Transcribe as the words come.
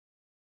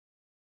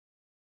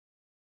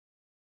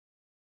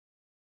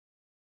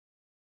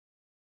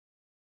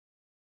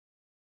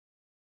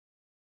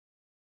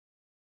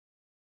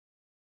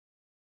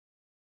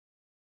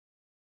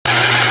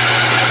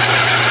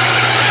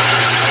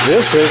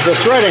This is the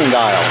threading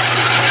dial.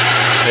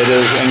 It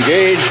is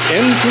engaged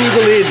into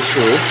the lead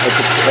screw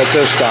at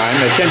this time.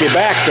 It can be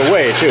backed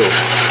away too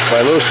by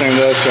loosening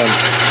this and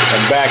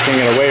backing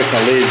it away from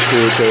the lead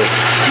screw to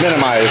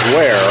minimize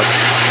wear.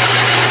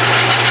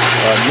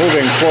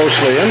 Moving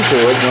closely into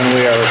it when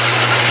we are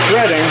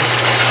threading,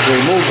 we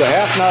move the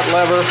half nut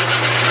lever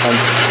and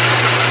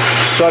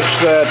such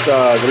that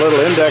the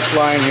little index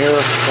line here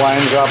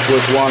lines up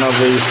with one of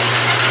the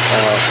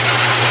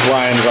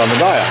lines on the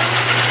dial.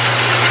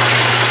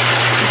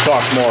 We'll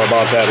talk more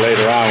about that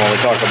later on when we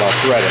talk about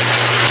threading.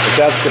 But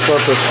that's the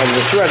purpose of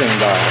the threading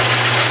dial.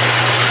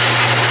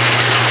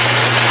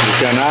 You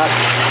cannot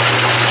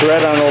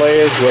thread on a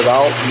lathe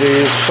without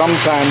these.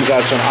 Sometimes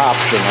that's an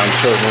option on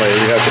certain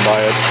lathes. You have to buy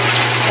it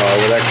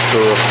with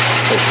extra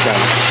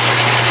expense.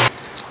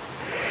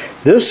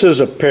 This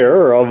is a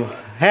pair of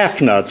half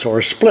nuts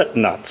or split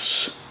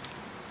nuts.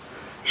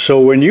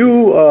 So when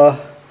you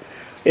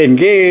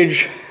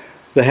engage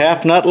the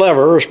half nut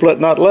lever or split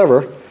nut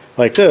lever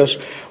like this,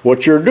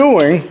 what you're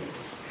doing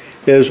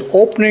is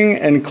opening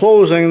and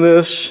closing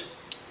this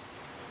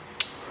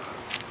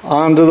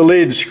onto the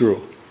lead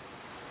screw.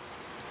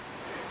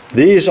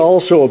 These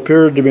also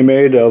appeared to be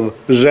made of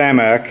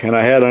Zamac, and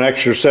I had an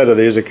extra set of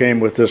these that came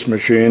with this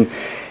machine,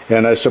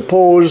 and I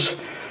suppose,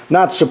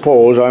 not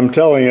suppose, I'm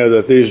telling you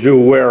that these do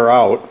wear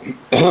out.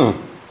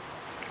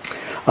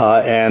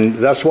 And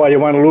that's why you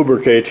want to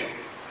lubricate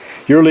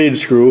your lead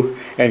screw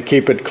and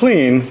keep it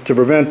clean to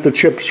prevent the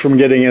chips from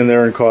getting in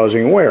there and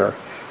causing wear.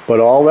 But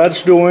all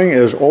that's doing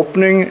is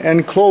opening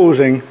and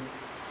closing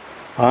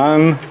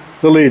on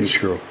the lead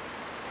screw.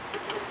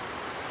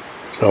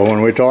 So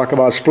when we talk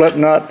about split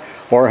nut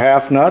or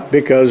half nut,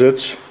 because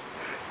it's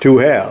two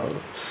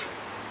halves.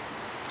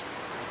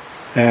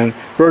 And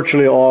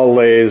virtually all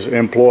lathes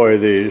employ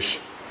these,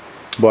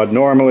 but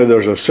normally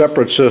there's a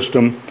separate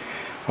system,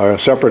 a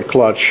separate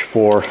clutch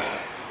for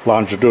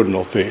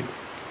longitudinal feed.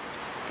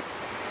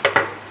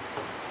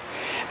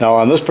 Now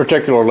on this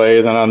particular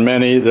lathe and on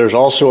many, there's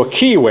also a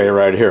keyway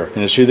right here.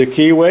 Can you see the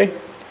keyway?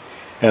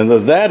 And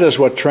that is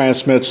what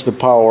transmits the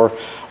power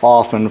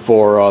often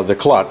for the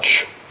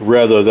clutch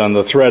rather than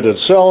the thread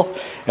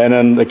itself. And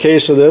in the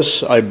case of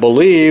this, I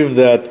believe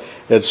that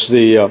it's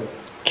the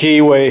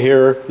keyway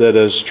here that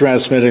is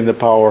transmitting the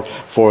power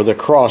for the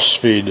cross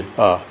feed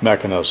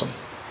mechanism.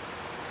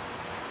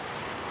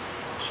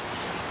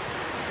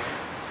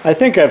 I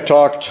think I've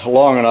talked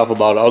long enough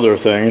about other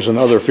things and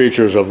other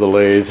features of the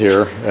lathe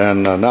here,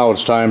 and now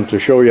it's time to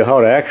show you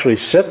how to actually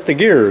set the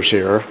gears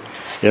here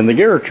in the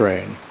gear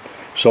train.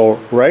 So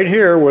right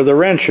here where the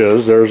wrench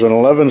is, there's an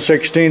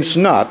 11/16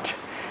 nut,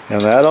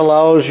 and that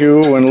allows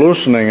you, when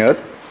loosening it,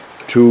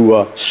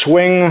 to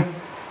swing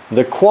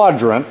the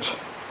quadrant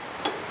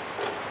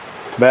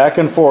back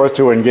and forth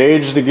to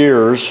engage the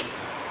gears,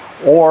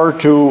 or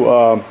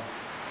to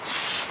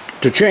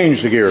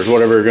change the gears,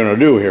 whatever you're going to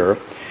do here.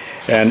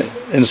 And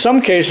in some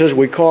cases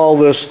we call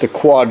this the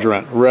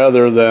quadrant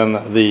rather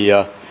than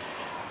the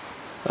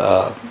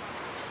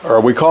or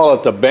we call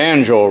it the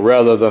banjo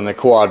rather than the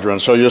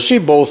quadrant. So you'll see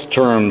both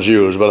terms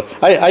used, but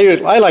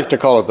I like to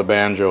call it the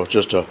banjo. It's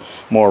just a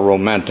more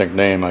romantic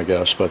name, I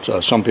guess,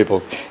 but some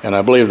people, and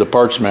I believe the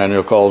parts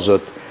manual calls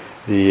it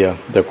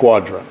the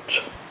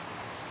quadrant.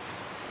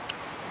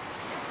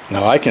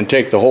 Now I can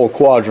take the whole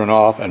quadrant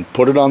off and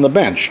put it on the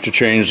bench to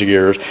change the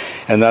gears,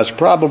 and that's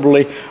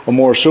probably a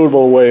more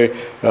suitable way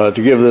to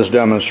give this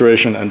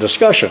demonstration and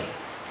discussion.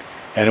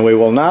 And we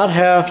will not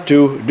have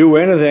to do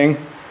anything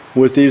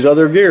with these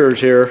other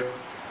gears here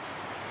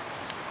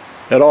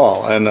at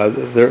all. And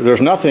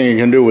there's nothing you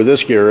can do with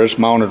this gear. It's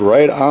mounted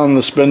right on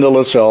the spindle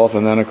itself,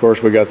 and then of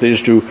course we got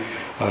these two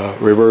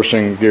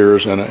reversing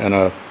gears and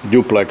a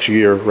duplex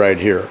gear right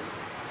here.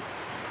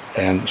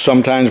 And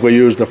sometimes we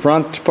use the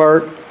front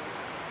part,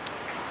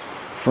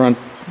 front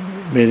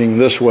meaning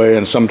this way,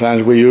 and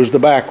sometimes we use the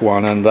back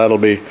one, and that'll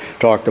be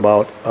talked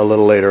about a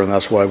little later, and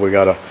that's why we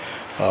got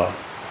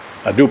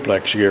a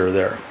duplex gear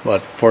there.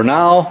 But for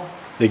now,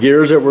 the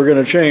gears that we're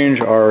going to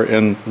change are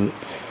in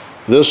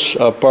this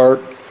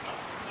part,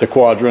 the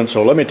quadrant.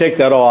 So let me take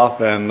that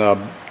off and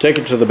take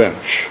it to the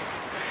bench.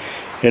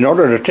 In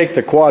order to take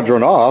the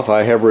quadrant off,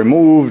 I have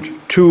removed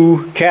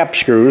two cap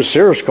screws.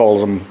 Sears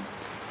calls them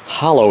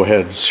hollow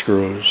head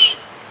screws.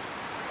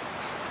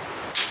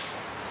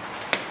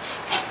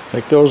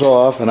 Take those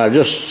off, and I've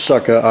just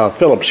stuck a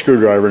Phillips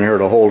screwdriver in here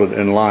to hold it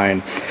in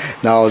line.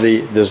 Now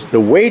the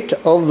weight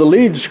of the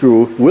lead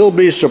screw will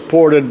be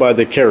supported by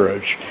the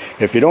carriage.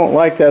 If you don't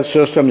like that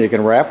system, you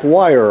can wrap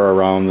wire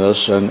around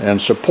this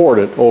and support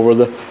it over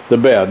the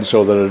bed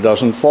so that it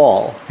doesn't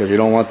fall, because you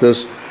don't want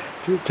this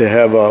to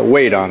have a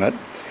weight on it.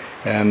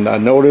 And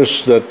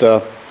notice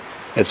that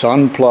it's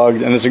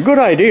unplugged, and it's a good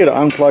idea to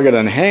unplug it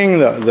and hang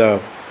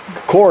the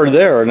cord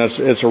there, and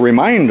it's a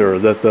reminder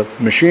that the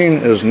machine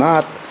is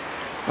not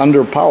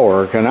under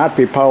power, cannot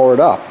be powered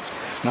up.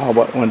 Now,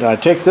 but when I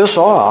take this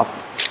off,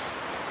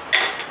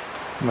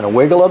 I'm going to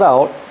wiggle it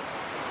out,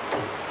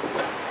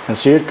 and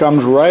see it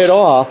comes right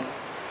off.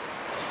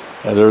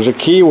 And there's a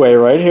keyway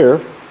right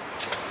here,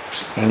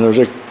 and there's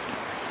a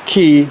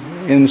key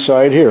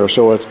inside here.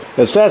 So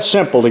it's that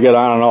simple to get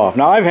on and off.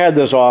 Now I've had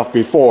this off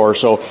before,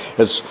 so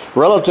it's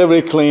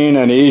relatively clean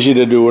and easy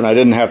to do, and I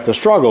didn't have to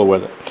struggle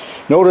with it.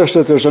 Notice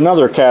that there's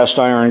another cast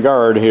iron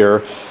guard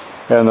here,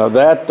 and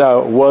that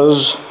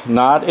was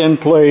not in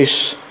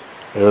place.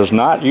 It is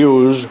not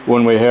used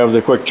when we have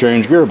the quick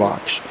change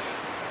gearbox.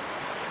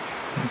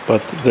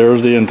 But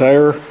there's the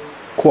entire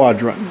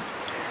quadrant.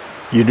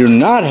 You do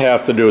not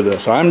have to do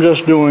this. I'm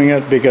just doing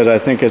it because I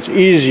think it's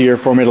easier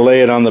for me to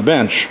lay it on the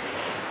bench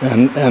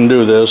and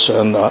do this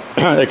and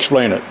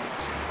explain it.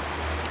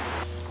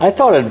 I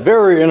thought it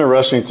very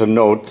interesting to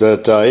note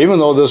that even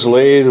though this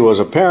lathe was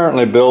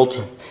apparently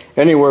built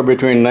anywhere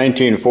between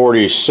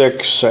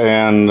 1946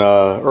 and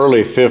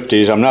early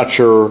 50s, I'm not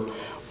sure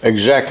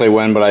exactly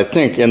when, but I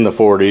think in the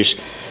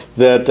 40s,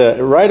 that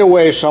right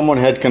away someone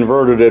had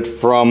converted it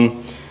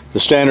from the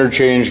standard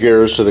change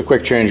gears to the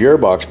quick change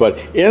gearbox. But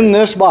in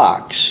this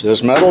box,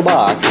 this metal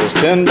box, this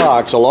tin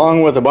box,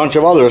 along with a bunch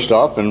of other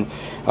stuff and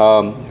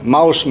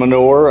mouse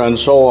manure and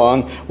so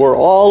on, were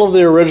all of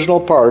the original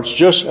parts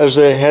just as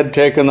they had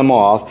taken them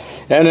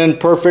off and in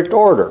perfect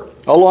order,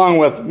 along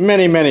with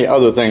many, many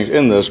other things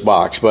in this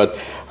box. But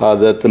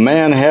that the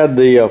man had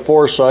the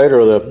foresight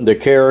or the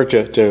care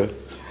to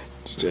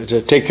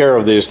take care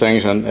of these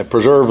things and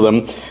preserve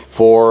them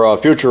for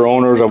future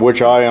owners, of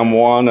which I am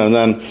one, and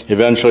then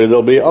eventually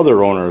there'll be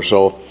other owners.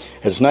 So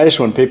it's nice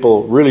when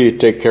people really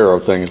take care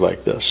of things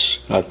like this.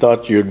 I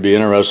thought you'd be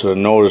interested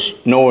in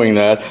knowing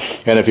that.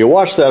 And if you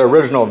watch that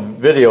original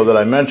video that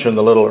I mentioned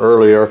a little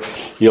earlier,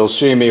 you'll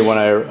see me when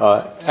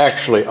I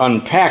actually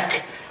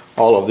unpack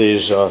all of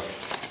these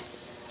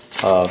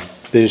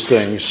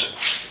things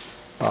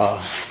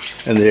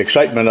in the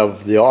excitement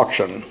of the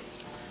auction.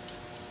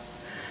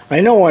 I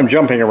know I'm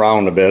jumping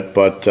around a bit,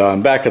 but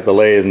I'm back at the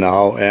lathe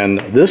now, and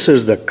this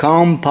is the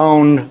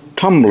compound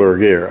tumbler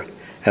gear.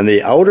 And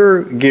the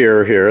outer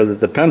gear here that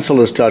the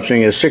pencil is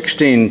touching is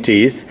 16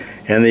 teeth,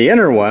 and the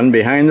inner one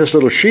behind this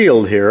little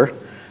shield here,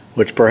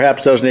 which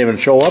perhaps doesn't even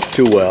show up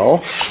too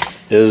well,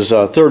 is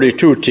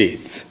 32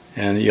 teeth.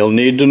 And you'll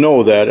need to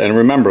know that and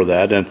remember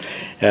that.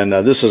 And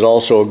this is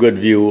also a good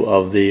view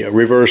of the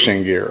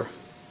reversing gear.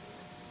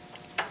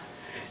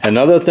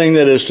 Another thing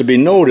that is to be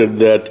noted,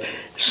 that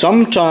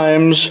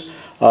sometimes,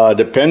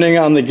 depending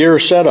on the gear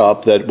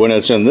setup, that when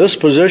it's in this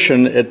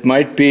position, it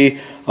might be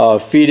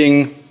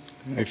feeding,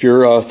 if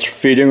you're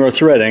feeding or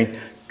threading,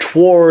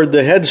 toward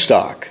the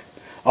headstock.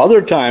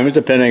 Other times,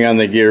 depending on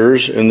the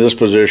gears in this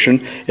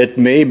position, it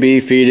may be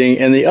feeding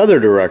in the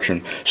other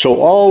direction. So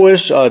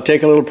always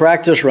take a little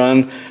practice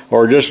run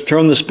or just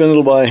turn the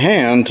spindle by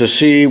hand to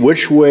see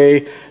which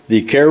way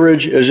the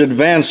carriage is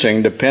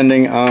advancing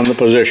depending on the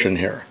position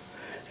here.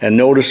 And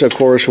notice, of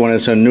course, when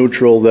it's in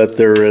neutral that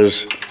there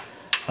is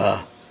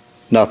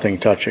nothing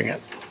touching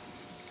it.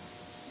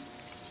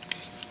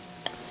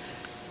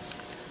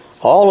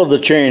 All of the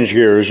change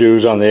gears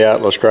used on the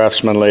Atlas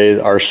Craftsman lathe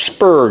are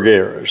spur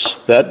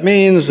gears. That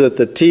means that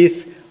the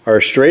teeth are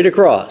straight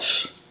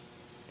across.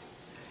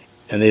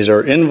 And these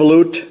are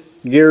involute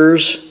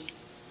gears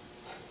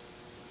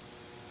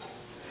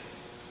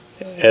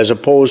as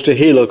opposed to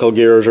helical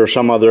gears or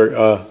some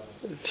other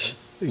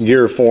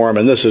gear form,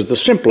 and this is the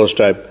simplest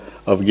type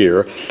of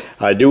gear.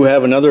 I do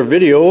have another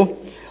video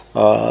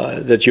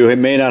that you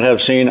may not have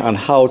seen on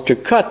how to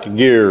cut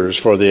gears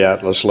for the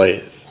Atlas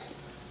lathe.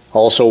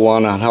 Also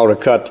one on how to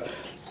cut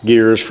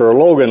gears for a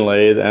Logan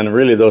lathe, and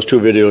really those two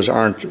videos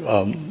aren't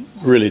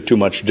really too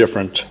much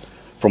different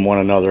from one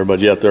another, but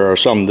yet there are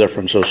some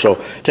differences.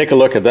 So take a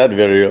look at that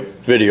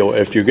video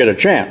if you get a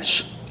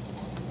chance.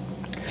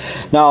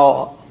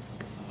 Now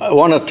I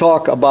want to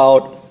talk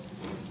about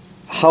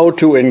how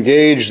to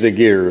engage the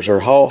gears, or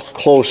how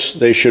close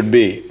they should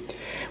be.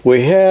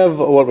 We have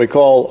what we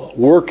call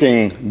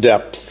working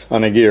depth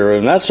on a gear,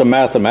 and that's a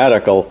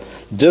mathematical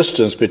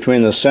distance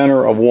between the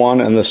center of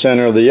one and the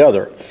center of the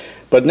other.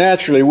 But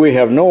naturally we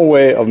have no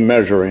way of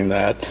measuring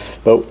that.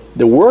 But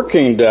the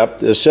working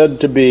depth is said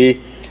to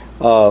be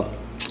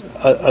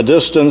a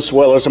distance,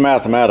 well, it's a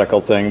mathematical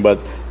thing, but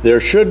there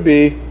should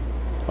be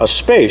a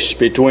space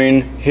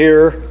between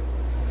here,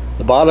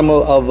 the bottom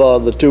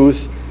of the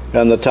tooth,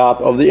 and the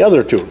top of the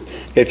other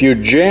tooth. If you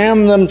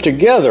jam them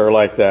together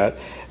like that,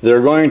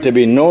 they're going to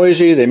be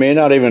noisy, they may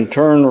not even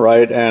turn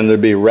right, and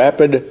there'll be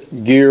rapid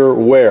gear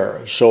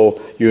wear.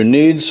 So you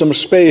need some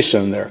space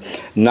in there.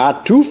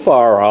 Not too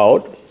far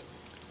out,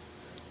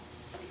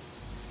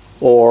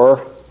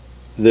 or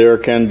there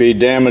can be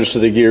damage to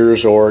the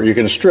gears, or you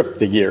can strip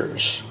the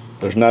gears.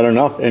 There's not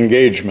enough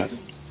engagement.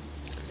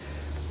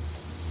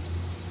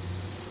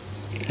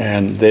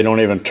 And they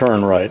don't even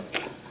turn right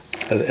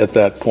at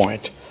that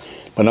point.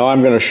 But now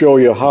I'm going to show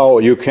you how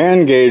you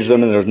can gauge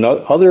them, and there's no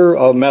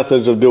other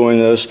methods of doing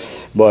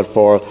this, but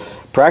for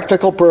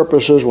practical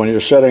purposes, when you're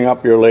setting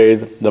up your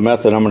lathe, the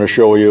method I'm going to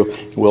show you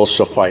will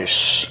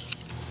suffice.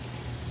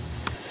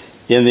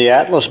 In the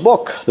Atlas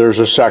book, there's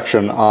a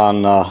section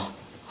on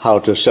how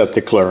to set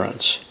the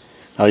clearance.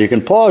 Now you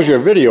can pause your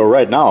video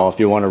right now if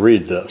you want to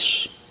read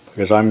this.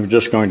 because I'm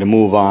just going to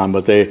move on,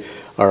 but they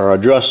are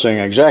addressing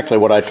exactly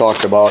what I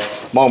talked about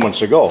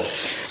moments ago.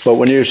 But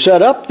when you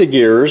set up the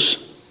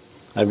gears,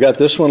 I've got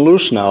this one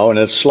loose now, and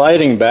it's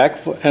sliding back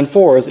and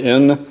forth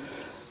in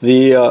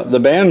the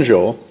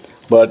banjo,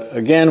 but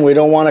again, we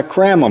don't want to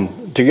cram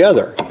them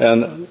together.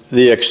 And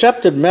the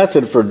accepted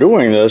method for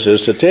doing this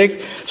is to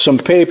take some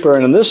paper,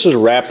 and this is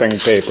wrapping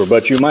paper,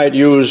 but you might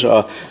use,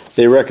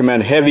 they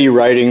recommend heavy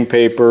writing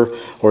paper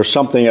or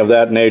something of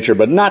that nature,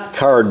 but not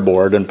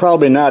cardboard, and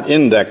probably not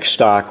index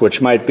stock,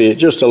 which might be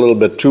just a little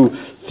bit too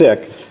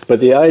thick. But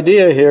the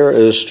idea here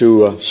is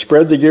to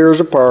spread the gears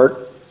apart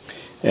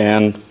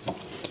and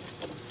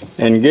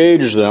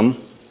engage them.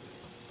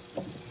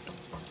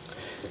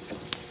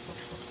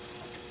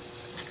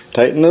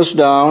 Tighten this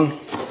down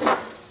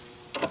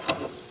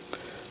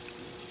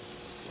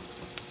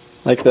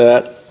like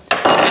that,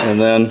 and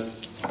then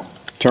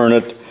turn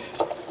it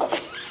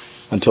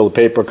until the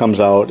paper comes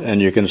out,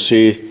 and you can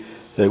see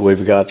that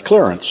we've got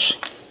clearance.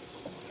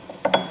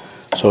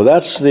 So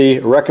that's the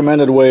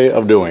recommended way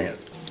of doing it.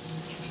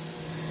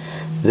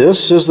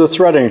 This is the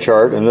threading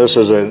chart, and this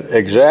is an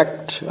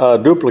exact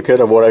duplicate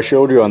of what I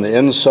showed you on the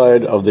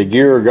inside of the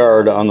gear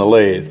guard on the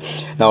lathe.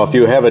 Now, if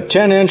you have a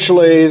 10-inch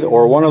lathe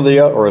or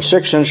or a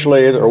 6-inch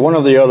lathe or one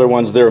of the other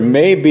ones, there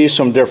may be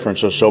some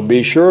differences. So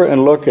be sure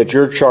and look at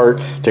your chart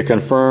to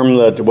confirm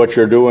that what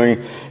you're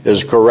doing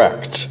is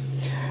correct.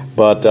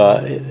 But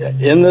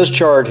in this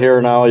chart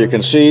here now, you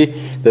can see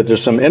that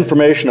there's some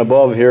information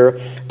above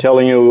here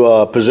telling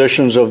you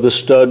positions of the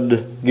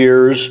stud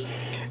gears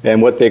and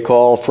what they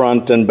call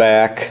front and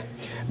back.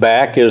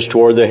 Back is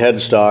toward the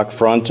headstock,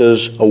 front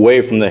is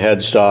away from the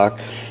headstock.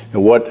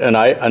 And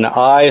an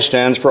I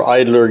stands for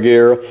idler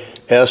gear,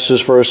 S is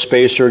for a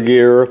spacer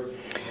gear,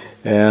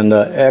 and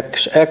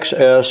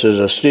XS is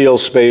a steel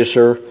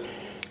spacer,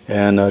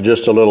 and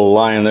just a little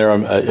line there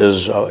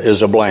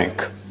is a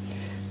blank.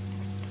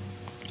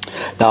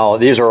 Now,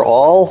 these are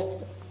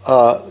all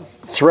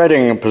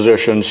threading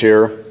positions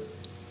here,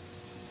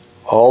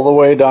 all the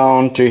way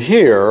down to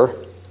here.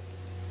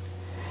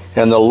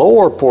 And the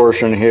lower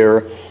portion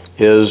here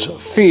is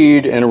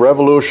feed and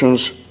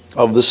revolutions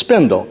of the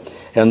spindle.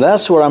 And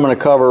that's what I'm going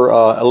to cover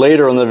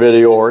later in the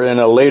video, or in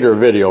a later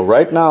video.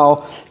 Right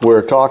now,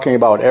 we're talking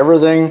about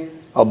everything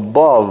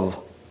above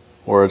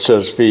where it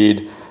says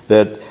feed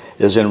that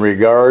is in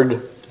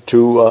regard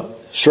to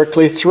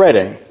strictly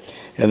threading.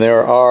 And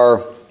there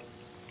are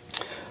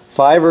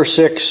 5 or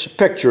 6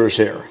 pictures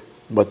here,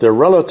 but they're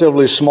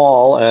relatively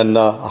small and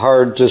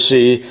hard to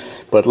see.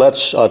 But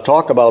let's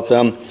talk about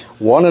them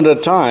one at a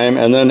time,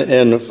 and then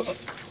in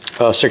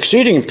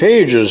succeeding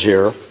pages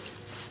here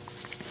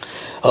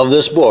of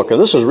this book, and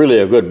this is really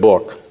a good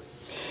book,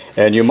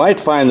 and you might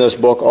find this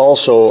book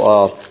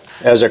also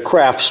as a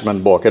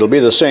Craftsman book. It'll be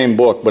the same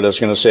book, but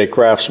it's going to say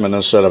Craftsman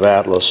instead of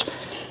Atlas,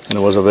 and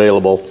it was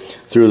available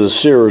through the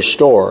Sears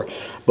store.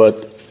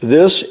 But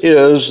this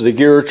is the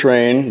gear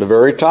train, the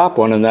very top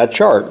one in that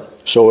chart.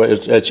 So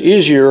it's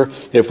easier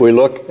if we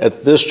look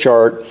at this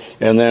chart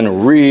and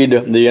then read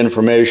the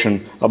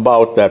information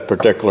about that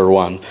particular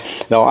one.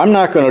 Now, I'm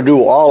not going to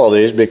do all of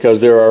these because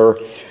there are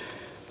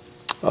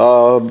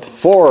 4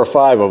 or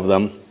 5 of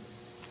them.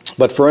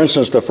 But for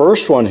instance, the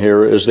first one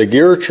here is the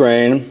gear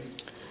train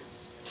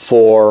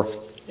for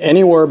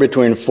anywhere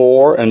between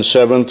 4 and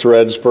 7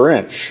 threads per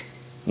inch.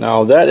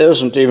 Now, that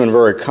isn't even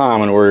very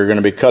common where you're going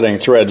to be cutting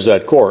threads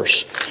that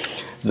coarse.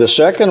 The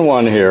second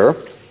one here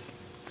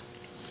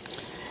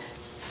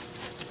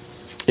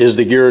is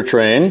the gear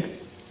train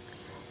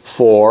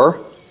for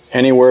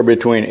anywhere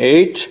between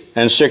 8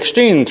 and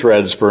 16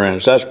 threads per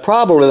inch. That's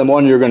probably the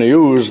one you're going to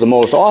use the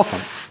most often.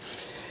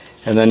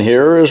 And then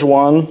here is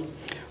one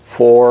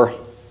for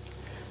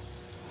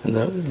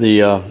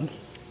the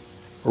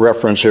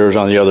reference here is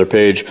on the other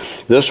page.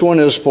 This one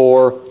is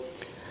for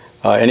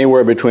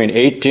anywhere between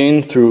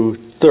 18 through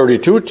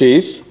 32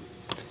 teeth.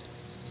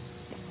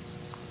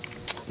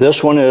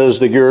 This one is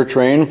the gear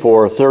train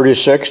for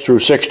 36 through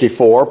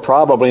 64,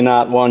 probably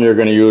not one you're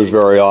going to use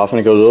very often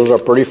because those are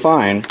pretty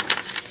fine.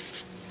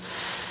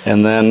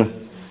 And then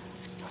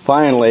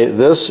finally,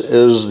 this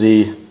is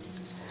the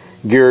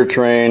gear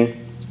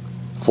train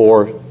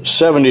for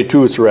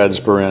 72 threads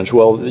per inch.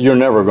 Well, you're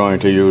never going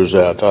to use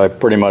that, I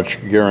pretty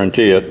much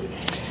guarantee it.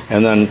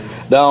 And then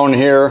down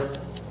here,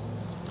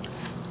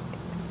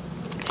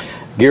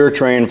 gear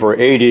train for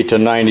 80 to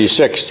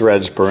 96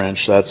 threads per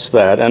inch, that's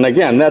that. And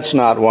again, that's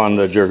not one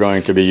that you're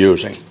going to be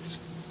using.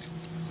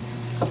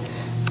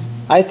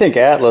 I think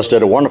Atlas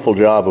did a wonderful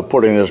job of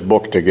putting this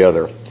book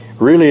together.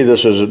 Really,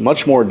 this is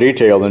much more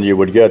detail than you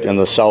would get in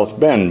the South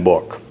Bend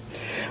book.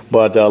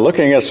 But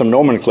looking at some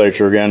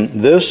nomenclature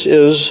again, this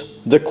is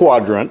the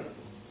quadrant.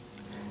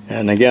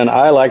 And again,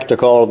 I like to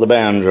call it the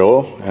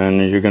banjo,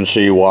 and you can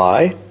see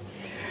why.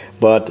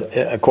 But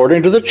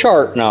according to the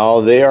chart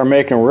now, they are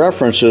making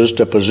references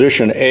to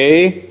position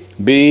A,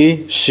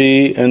 B,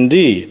 C, and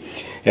D.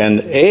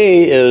 And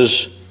A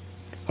is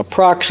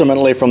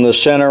approximately from the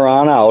center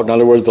on out, in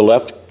other words, the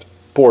left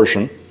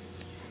portion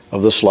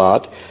of the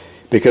slot,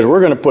 because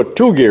we're going to put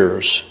 2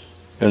 gears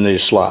in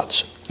these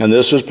slots. and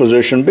this is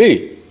position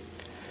B.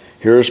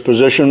 Here's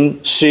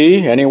position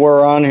C,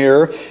 anywhere on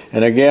here,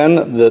 and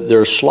again,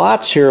 there's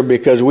slots here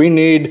because we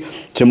need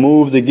to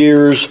move the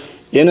gears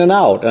in and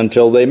out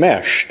until they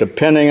mesh,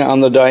 depending on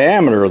the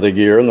diameter of the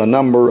gear and the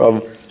number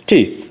of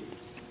teeth.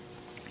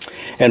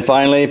 And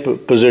finally,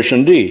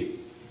 position D.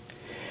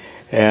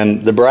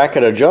 And the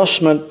bracket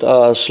adjustment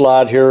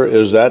slot here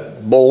is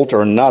that bolt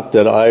or nut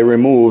that I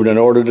removed in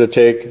order to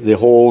take the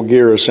whole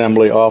gear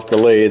assembly off the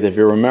lathe, if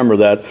you remember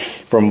that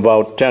from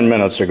about 10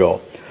 minutes ago.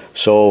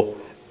 So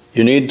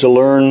you need to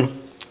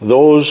learn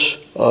those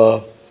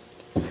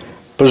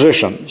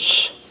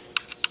positions.